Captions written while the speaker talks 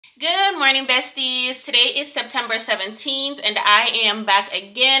Good morning, besties. Today is September 17th and I am back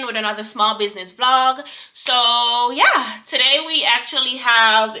again with another small business vlog. So yeah, today we actually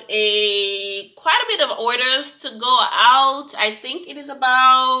have quite a bit of orders to go out. I think it is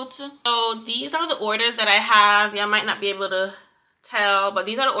about, so these are the orders that I have. Y'all might not be able to tell, but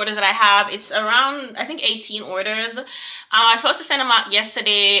these are the orders that I have. It's around, I think, 18 orders. I was supposed to send them out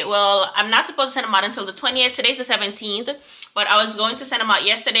yesterday. Well, I'm not supposed to send them out until the 20th. Today's the 17th, but I was going to send them out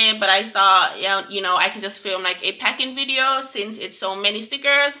yesterday, but I thought, yeah, you know, I could just film like a packing video since it's so many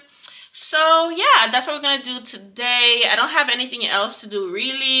stickers. So yeah, that's what we're gonna do today. I don't have anything else to do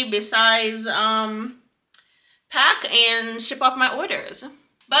really besides pack and ship off my orders.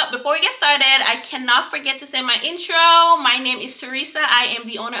 But before we get started, I cannot forget to say my intro. My name is Teresa. I am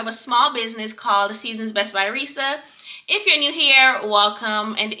the owner of a small business called Seasons Best by Risa. If you're new here,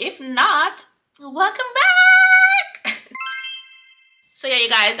 welcome. And if not, welcome back. So yeah, you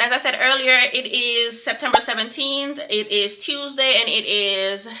guys, as I said earlier, it is September 17th. It is Tuesday and it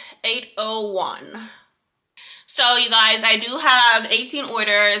is 8:01. So you guys, I do have 18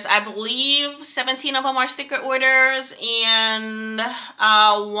 orders. I believe 17 of them are sticker orders and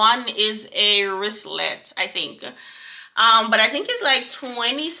one is a wristlet, I think. But I think it's like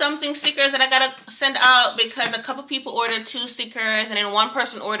 20 something stickers that I gotta send out because a couple people ordered 2 stickers and then one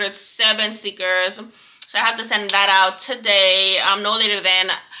person ordered 7 stickers. So I have to send that out today, no later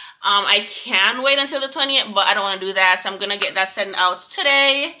than. I can wait until the 20th, but I don't want to do that, so I'm gonna get that sent out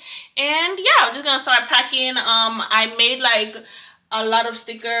today. And yeah, I'm just gonna start packing. I made like a lot of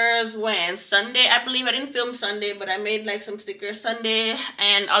stickers when Sunday, I believe. I didn't film Sunday, but I made like some stickers Sunday,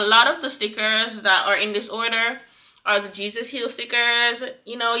 and a lot of the stickers that are in this order are the Jesus Heal stickers.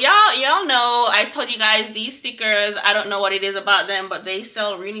 You know, y'all know, I told you guys these stickers, I don't know what it is about them, but they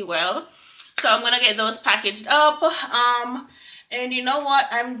sell really well. So I'm gonna get those packaged up. And you know what?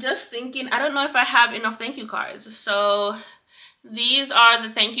 I'm just thinking, I don't know if I have enough thank you cards. So these are the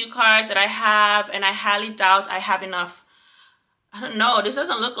thank you cards that I have, and I highly doubt I have enough. I don't know. This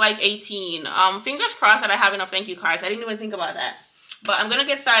doesn't look like 18. Fingers crossed that I have enough thank you cards. I didn't even think about that. But I'm going to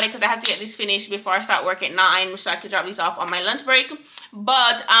get started because I have to get this finished before I start work at 9 so I can drop these off on my lunch break.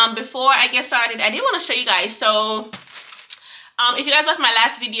 But before I get started, I did want to show you guys. So if you guys watched my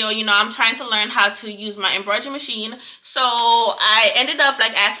last video, you know, I'm trying to learn how to use my embroidery machine. So I ended up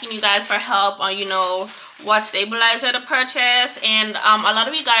like asking you guys for help on, you know, what stabilizer to purchase. And a lot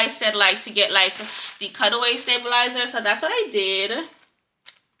of you guys said like to get like the cutaway stabilizer. So that's what I did.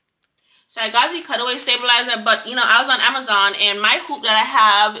 So I got the cutaway stabilizer, but you know, I was on Amazon and my hoop that I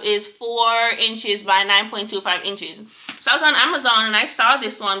have is 4 inches by 9.25 inches. So I was on Amazon and I saw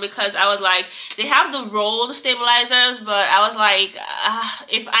this one because I was like, they have the rolled stabilizers, but I was like,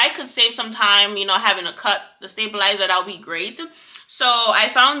 if I could save some time, you know, having to cut the stabilizer, that would be great. So I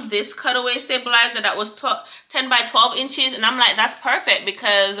found this cutaway stabilizer that was 10 by 12 inches. And I'm like, that's perfect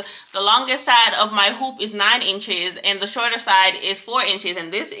because the longest side of my hoop is 9 inches and the shorter side is 4 inches.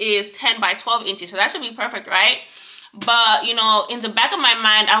 And this is 10 by 12 inches. So that should be perfect, right? But, you know, in the back of my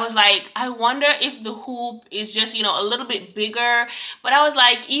mind, I was like, I wonder if the hoop is just, you know, a little bit bigger. But I was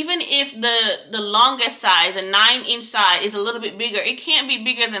like, even if the longest side, the 9-inch side is a little bit bigger, it can't be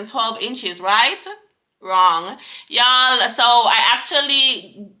bigger than 12 inches, right? Wrong. Y'all, so I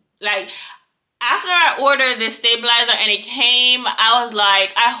actually, like, after I ordered this stabilizer and it came, I was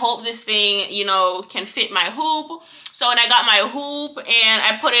like, I hope this thing, you know, can fit my hoop. So when I got my hoop and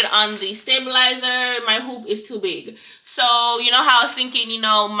I put it on the stabilizer, my hoop is too big. So, you know how I was thinking, you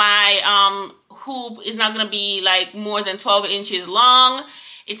know, my hoop is not going to be like more than 12 inches long.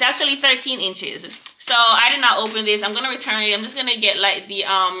 It's actually 13 inches. So I did not open this. I'm going to return it. I'm just going to get like the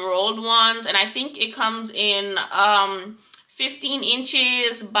rolled ones. And I think it comes in 15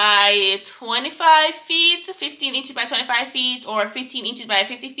 inches by 25 feet. 15 inches by 25 feet or 15 inches by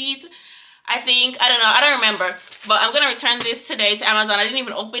 50 feet. I think, I don't know, I don't remember, but I'm gonna return this today to Amazon. I didn't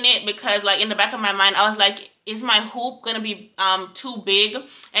even open it because like in the back of my mind I was like, is my hoop gonna be too big?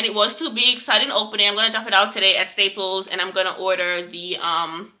 And it was too big, so I didn't open it. I'm gonna drop it out today at Staples and I'm gonna order the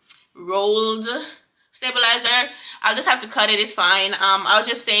rolled stabilizer. I'll just have to cut it, it's fine. I was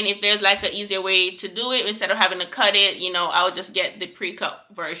just saying if there's like an easier way to do it instead of having to cut it, you know, I'll just get the pre-cut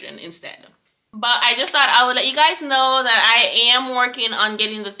version instead. But I just thought I would let you guys know that I am working on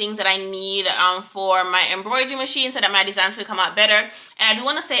getting the things that I need for my embroidery machine so that my designs can come out better. And I do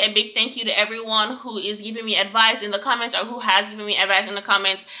want to say a big thank you to everyone who is giving me advice in the comments or who has given me advice in the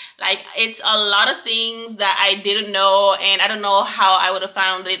comments. Like, it's a lot of things that I didn't know and I don't know how I would have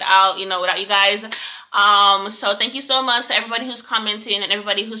found it out, you know, without you guys. So thank you so much to everybody who's commenting and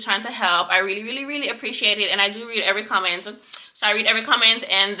everybody who's trying to help. I really, really, really appreciate it, and I do read every comment. So I read every comment,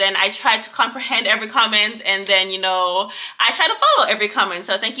 and then I try to comprehend every comment, and then, you know, I try to follow every comment.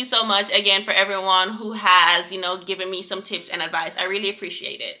 So thank you so much again for everyone who has, you know, given me some tips and advice. I really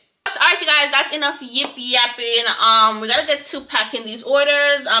appreciate it. Alright, you guys, that's enough yip yapping. We gotta get to packing these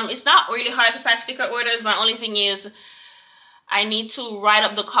orders. It's not really hard to pack sticker orders. My only thing is I need to write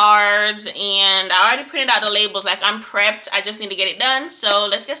up the cards, and I already printed out the labels. Like, I'm prepped. I just need to get it done. So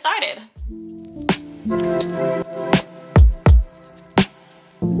let's get started.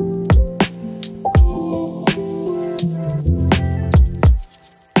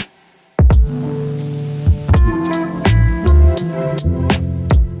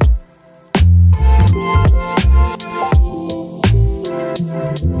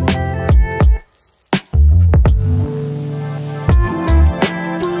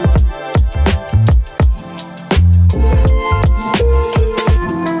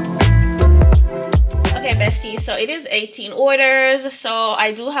 So it is 18 orders. So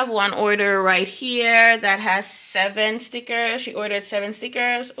I do have one order right here that has 7 stickers. She ordered 7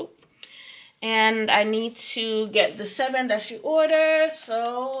 stickers. Oops. And I need to get the 7 that she ordered.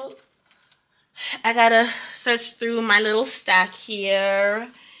 So I gotta search through my little stack here.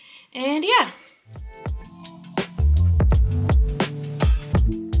 And yeah.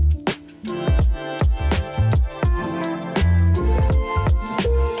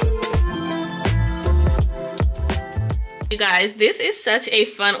 You guys, this is such a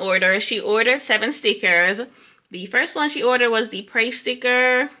fun order. She ordered 7 stickers. The first one she ordered was the Pray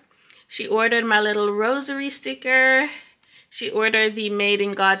sticker. She ordered my little rosary sticker. She ordered the Made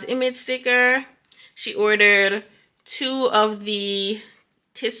in God's Image sticker. She ordered 2 of the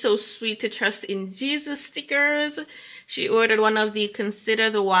 'Tis So Sweet to Trust in Jesus stickers. She ordered one of the Consider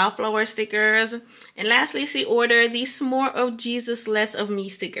the Wildflower stickers. And lastly, she ordered the More of Jesus, Less of Me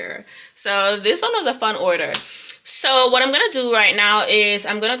sticker. So this one was a fun order. So what I'm going to do right now is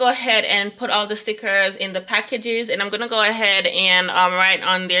I'm going to go ahead and put all the stickers in the packages, and I'm going to go ahead and write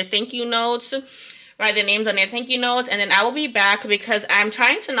on their thank you notes, write their names on their thank you notes, and then I will be back because I'm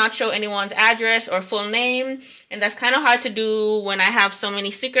trying to not show anyone's address or full name, and that's kind of hard to do when I have so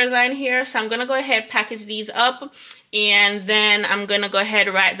many stickers on here. So I'm going to go ahead, package these up, and then I'm going to go ahead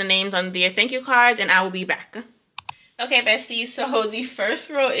and write the names on their thank you cards, and I will be back. Okay, besties, so the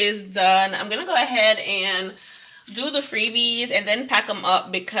first row is done. I'm going to go ahead and do the freebies and then pack them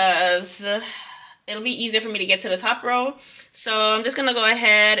up because it'll be easier for me to get to the top row. So I'm just gonna go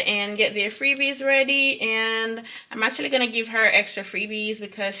ahead and get their freebies ready, and I'm actually gonna give her extra freebies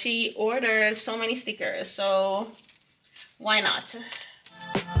because she ordered so many stickers, so why not?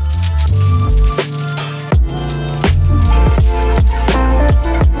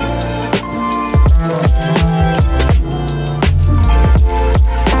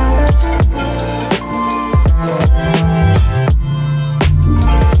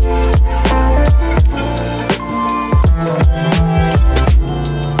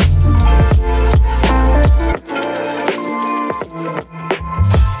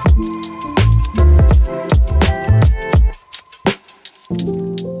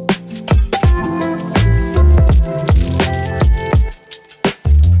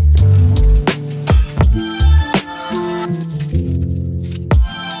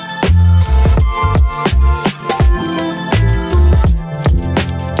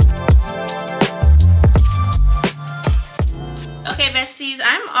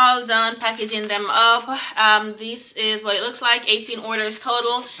 I'm all done packaging them up. This is what it looks like. 18 orders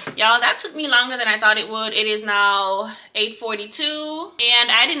total. Y'all, that took me longer than I thought it would. It is now 8:42,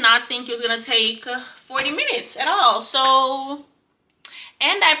 and I did not think it was gonna take 40 minutes at all. So,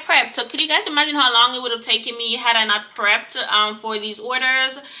 and I prepped. So could you guys imagine how long it would have taken me had I not prepped for these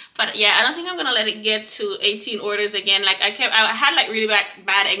orders? But yeah, I don't think I'm gonna let it get to 18 orders again. Like I had like really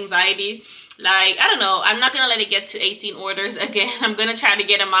bad anxiety. Like, I don't know, I'm not gonna let it get to 18 orders again. I'm gonna try to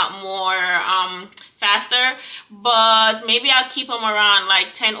get them out more faster, but maybe I'll keep them around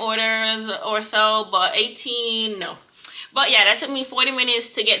like 10 orders or so, but 18, no. But yeah, that took me 40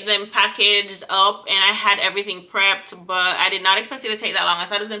 minutes to get them packaged up, and I had everything prepped, but I did not expect it to take that long. I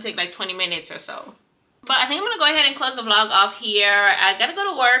thought it was gonna take like 20 minutes or so. But I think I'm gonna go ahead and close the vlog off here. I gotta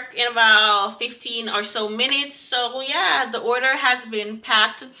go to work in about 15 or so minutes. So yeah, the order has been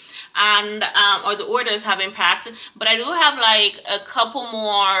packed, and or the orders have been packed. But I do have like a couple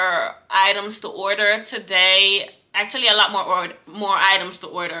more items to order today. Actually, a lot more items to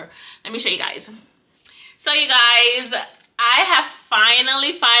order. Let me show you guys. So you guys, I have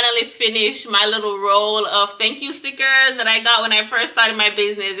finally finished my little roll of thank you stickers that I got when I first started my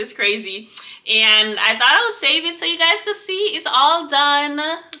business. It's crazy. and I thought I would save it so you guys could see it's all done.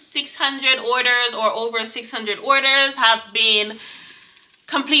 600 orders, or over 600 orders have been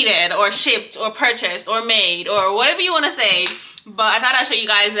completed or shipped or purchased or made or whatever you want to say. But I thought I'd show you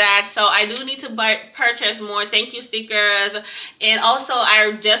guys that. So I do need to purchase more thank you stickers, and also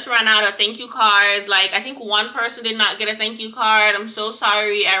I just ran out of thank you cards. Like, I think one person did not get a thank you card. I'm so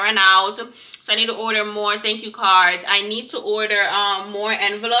sorry, I ran out. So I need to order more thank you cards. I need to order more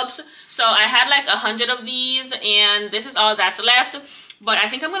envelopes. So I had like 100 of these, and this is all that's left. But I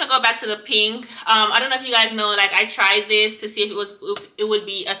think I'm gonna go back to the pink. I don't know if you guys know, like, I tried this to see if it would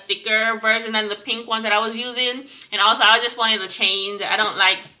be a thicker version than the pink ones that I was using. And also I just wanted to change. I don't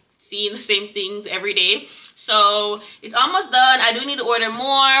like seeing the same things every day. So it's almost done. I do need to order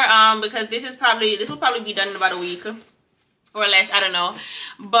more because this will probably be done in about a week or less, I don't know.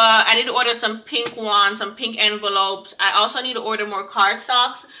 But I need to order some pink ones, some pink envelopes. I also need to order more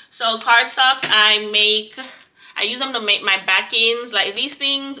cardstocks. So cardstocks I use them to make my back-ends, like these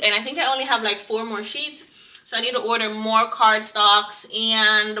things, and I think I only have like 4 more sheets. So I need to order more cardstocks.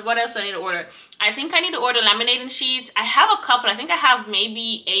 And what else do I need to order? I think I need to order laminating sheets. I have a couple. I think I have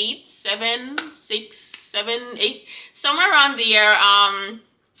maybe 8, 7, 6, 7, 8, somewhere around there.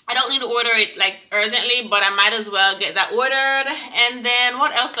 I don't need to order it like urgently, but I might as well get that ordered. And then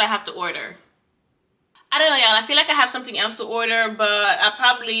what else do I have to order? I don't know, y'all. I feel like I have something else to order, but I'll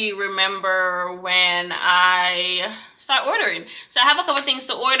probably remember when I start ordering. So I have a couple things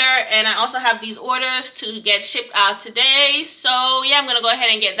to order, and I also have these orders to get shipped out today. So yeah, I'm gonna go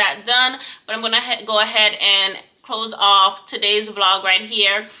ahead and get that done, but I'm gonna go ahead and close off today's vlog right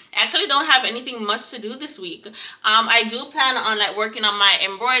here. I actually don't have anything much to do this week. I do plan on like working on my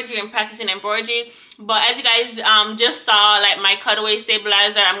embroidery and practicing embroidery, but as you guys just saw, like my cutaway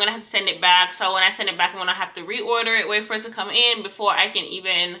stabilizer, I'm gonna have to send it back. So when I send it back, I'm gonna have to reorder it, wait for it to come in before I can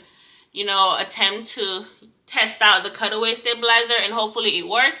even, you know, attempt to test out the cutaway stabilizer, and hopefully it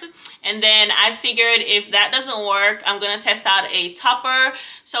works. And then I figured if that doesn't work, I'm gonna test out a topper.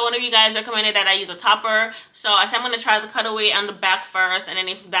 So one of you guys recommended that I use a topper, so I said I'm gonna try the cutaway on the back first, and then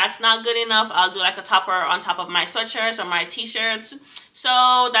if that's not good enough, I'll do like a topper on top of my sweatshirts or my t-shirts.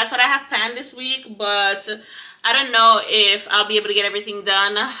 So that's what I have planned this week, but I don't know if I'll be able to get everything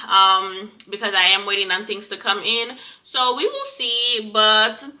done because I am waiting on things to come in. So we will see,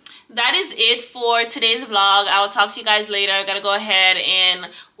 but that is it for today's vlog. I will talk to you guys later. I gotta go ahead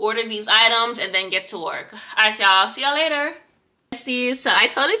and order these items and then get to work. Alright, y'all. See y'all later. Besties, so I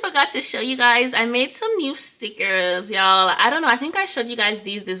totally forgot to show you guys. I made some new stickers, y'all. I don't know. I think I showed you guys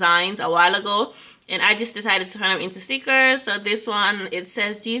these designs a while ago, and I just decided to turn them into stickers. So this one, it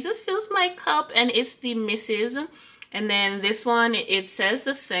says Jesus fills my cup, and it's the Mrs. And then this one, it says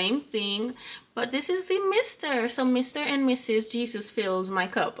the same thing, but this is the Mr. So Mr. and Mrs. Jesus fills my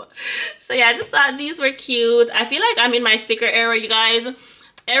cup. So yeah, I just thought these were cute. I feel like I'm in my sticker era, you guys.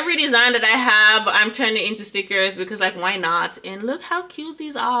 Every design that I have, I'm turning into stickers because, like, why not? And look how cute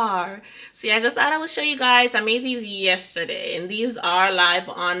these are. So yeah, I just thought I would show you guys. I made these yesterday, and these are live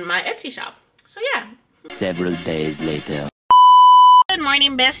on my Etsy shop. So yeah. Several days later. Good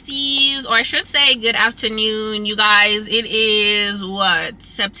morning, besties, or I should say good afternoon, you guys. It is what,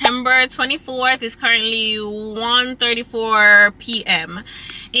 September 24th. It's currently 1:34 p.m.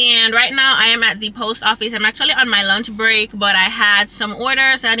 and right now I am at the post office. I'm actually on my lunch break, but I had some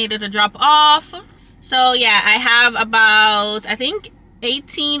orders I needed to drop off. So yeah, I have about, I think,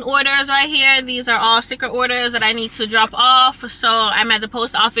 18 orders right here. These are all sticker orders that I need to drop off. So I'm at the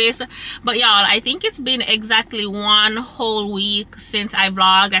post office. But y'all, I think it's been exactly 1 whole week since I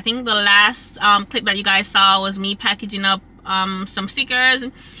vlogged. I think the last clip that you guys saw was me packaging up some stickers.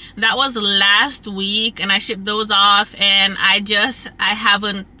 That was last week, and I shipped those off, and I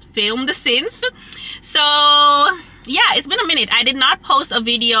haven't filmed since. So yeah, it's been a minute. I did not post a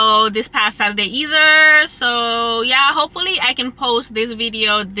video this past Saturday either. So yeah, hopefully I can post this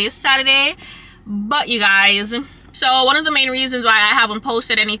video this Saturday. But you guys, so one of the main reasons why I haven't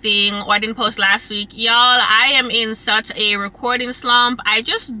posted anything, or I didn't post last week, y'all, I am in such a recording slump. I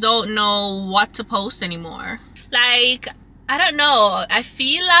just don't know what to post anymore. Like, I don't know. I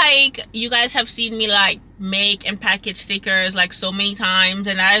feel like you guys have seen me like make and package stickers like so many times,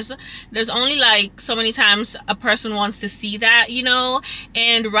 and there's only like so many times a person wants to see that, you know.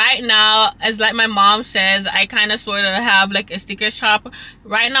 And right now, as like my mom says, I kind of sort of have like a sticker shop.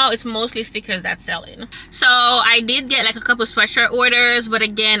 Right now it's mostly stickers that's selling. So I did get like a couple sweatshirt orders, but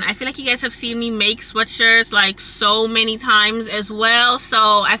again, I feel like you guys have seen me make sweatshirts like so many times as well. So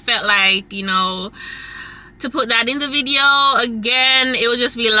I felt like, you know, to put that in the video again, it would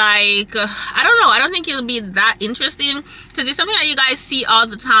just be like, I don't know, I don't think it'll be that interesting because it's something that you guys see all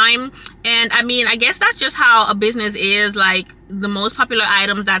the time. And I mean, I guess that's just how a business is. Like, the most popular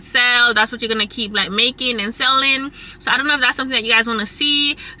items that sell, that's what you're gonna keep like making and selling. So I don't know if that's something that you guys want to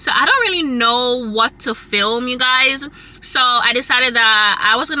see. So I don't really know what to film, you guys. So I decided that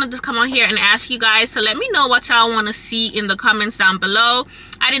I was gonna just come on here and ask you guys to let me know what y'all want to see in the comments down below.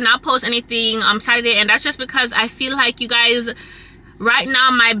 I did not post anything on Saturday, and that's just because I feel like you guys, right now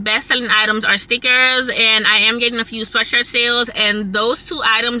my best selling items are stickers, and I am getting a few sweatshirt sales, and those two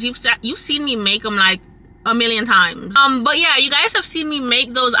items you've seen me make them like a million times. But yeah, you guys have seen me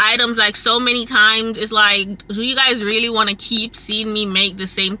make those items like so many times. It's like, do you guys really want to keep seeing me make the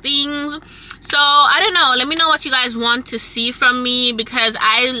same things? So I don't know, let me know what you guys want to see from me, because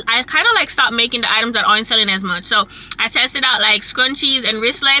I kind of like stopped making the items that aren't selling as much. So I tested out like scrunchies and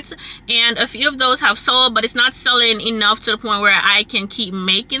wristlets, and a few of those have sold, but it's not selling enough to the point where I can keep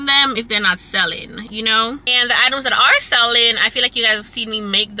making them if they're not selling, you know. And the items that are selling, I feel like you guys have seen me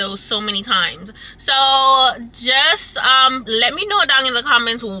make those so many times. So just let me know down in the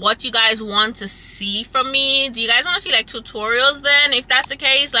comments what you guys want to see from me. Do you guys want to see like tutorials then? If that's the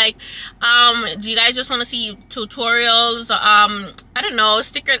case, like do you guys just want to see tutorials? I don't know,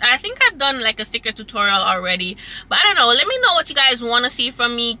 stickers. I think I've done like a sticker tutorial already, but I don't know. Let me know what you guys want to see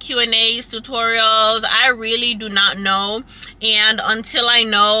from me. Q&As, tutorials. I really do not know, and until I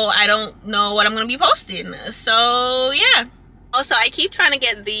know, I don't know what I'm gonna be posting. So yeah. Also, I keep trying to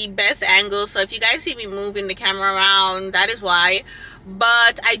get the best angle, so if you guys see me moving the camera around, that is why.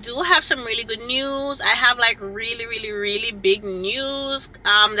 But I do have some really good news. I have like really big news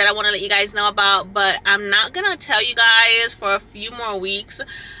that I want to let you guys know about, but I'm not gonna tell you guys for a few more weeks.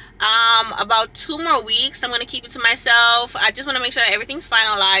 About 2 more weeks. I'm gonna keep it to myself. I just want to make sure that everything's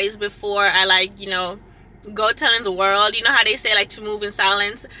finalized before I, like, you know, go telling the world. You know how they say like to move in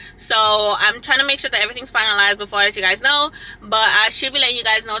silence. So I'm trying to make sure that everything's finalized before I let you guys know, but I should be letting you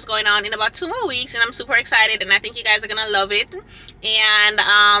guys know what's going on in about 2 more weeks, and I'm super excited, and I think you guys are gonna love it. And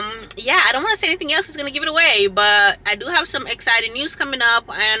yeah, I don't want to say anything else, it's gonna give it away, but I do have some exciting news coming up,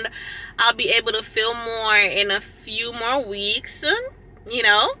 and I'll be able to film more in a few more weeks, you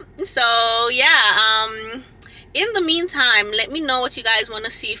know. So yeah, in the meantime, let me know what you guys want to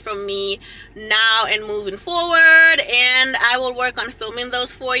see from me now and moving forward, and I will work on filming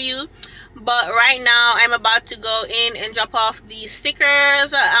those for you. But right now, I'm about to go in and drop off these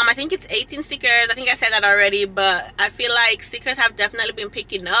stickers. I think it's 18 stickers. I think I said that already, but I feel like stickers have definitely been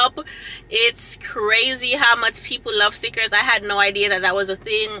picking up. It's crazy how much people love stickers. I had no idea that that was a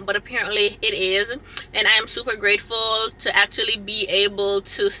thing, but apparently it is. And I am super grateful to actually be able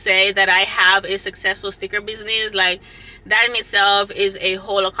to say that I have a successful sticker business. Like, that in itself is a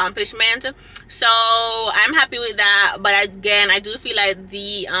whole accomplishment. So I'm happy with that. But again, I do feel like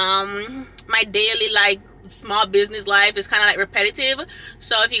the my daily like small business life is kind of like repetitive.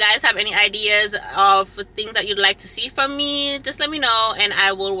 So if you guys have any ideas of things that you'd like to see from me, just let me know and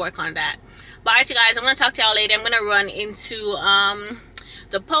I will work on that. But alright, you guys, I'm gonna talk to y'all later. I'm gonna run into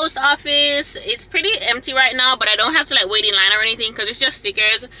the post office. It's pretty empty right now, but I don't have to like wait in line or anything because it's just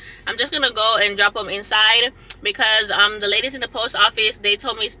stickers. I'm just gonna go and drop them inside, because the ladies in the post office, they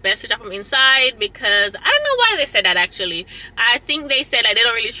told me it's best to drop them inside, because I don't know why they said that. Actually, I think they said that they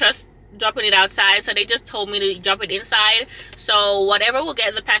don't really trust dropping it outside, so they just told me to drop it inside. So whatever will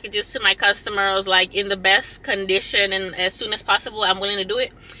get the packages to my customers like in the best condition and as soon as possible, I'm willing to do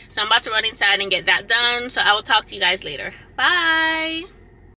it. So I'm about to run inside and get that done. So I will talk to you guys later. Bye.